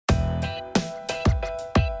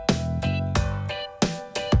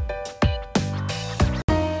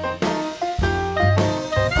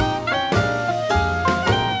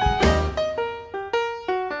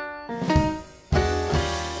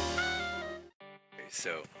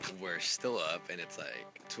So we're still up and it's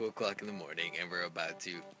like 2 o'clock in the morning and we're about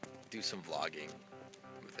to do some vlogging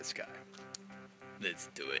with this guy. Let's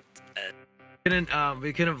do it.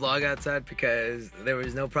 We couldn't vlog outside because there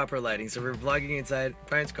was no proper lighting, so we're vlogging inside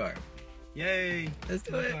Brian's car. Yay! Let's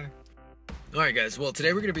do it. All right, guys. Well,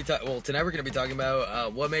 tonight we're gonna be talking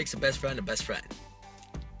about what makes a best friend a best friend.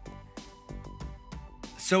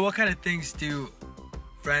 So, what kind of things do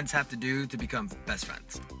friends have to do to become best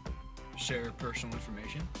friends? Share personal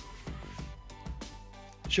information.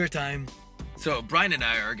 Sure time. So Brian and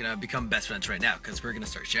I are gonna become best friends right now because we're gonna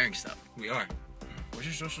start sharing stuff. We are. What's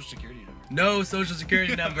your social security number? No social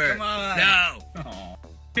security number. Come on. No. Aww.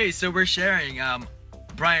 Okay, so we're sharing.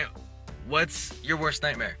 Brian, what's your worst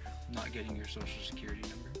nightmare? Not getting your social security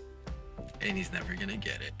number. And he's never gonna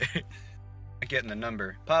get it. Not getting the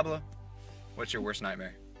number. Pablo, what's your worst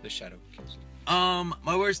nightmare? The shadow kills.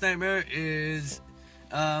 My worst nightmare is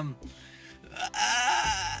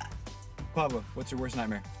Pablo, what's your worst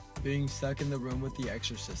nightmare? being stuck in the room with the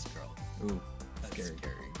exorcist girl. Ooh, That's scary.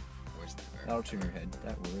 Worst nightmare. That'll turn your head.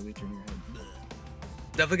 That will really turn your head.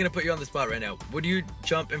 Definitely gonna put you on the spot right now. Would you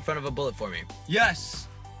jump in front of a bullet for me? Yes!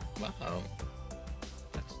 Wow.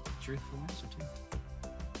 That's the truthful answer too.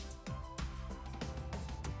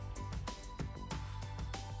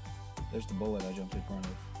 There's the bullet I jumped in front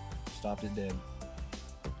of. Stopped it dead.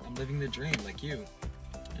 I'm living the dream like you.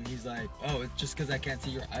 And he's like, oh, it's just because I can't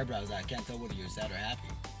see your eyebrows. I can't tell whether you're sad or happy.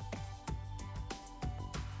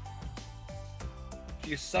 If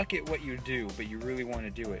you suck at what you do, but you really want to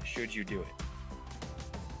do it, should you do it?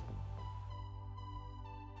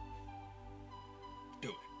 Do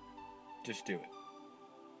it. Just do it.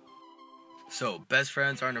 So, best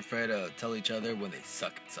friends aren't afraid to tell each other when they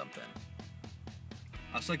suck at something.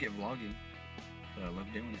 I suck at vlogging, but I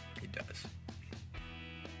love doing it. He does.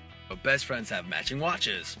 But best friends have matching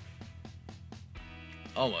watches.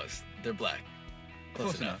 Almost. They're black.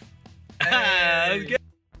 Close enough. Hey! Okay.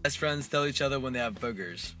 Best friends tell each other when they have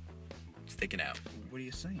boogers sticking out. What are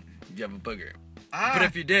you saying? You have a booger. Ah! But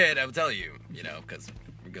if you did, I would tell you, because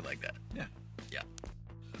we're good like that. Yeah. Yeah.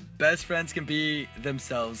 Best friends can be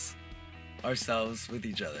ourselves with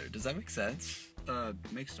each other. Does that make sense?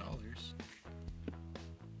 Makes dollars.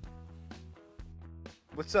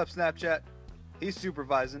 What's up, Snapchat? He's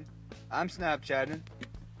supervising. I'm Snapchatting.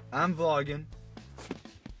 I'm vlogging.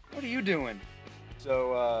 What are you doing?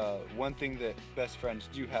 So, one thing that best friends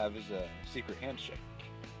do have is a secret handshake.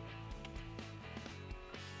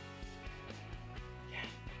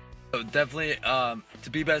 So definitely, to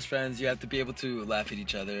be best friends, you have to be able to laugh at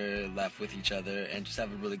each other, laugh with each other, and just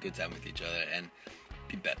have a really good time with each other and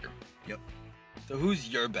be better. Yep. So who's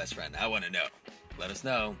your best friend? I want to know. Let us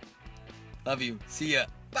know. Love you. See ya.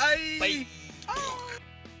 Bye! Bye. Oh.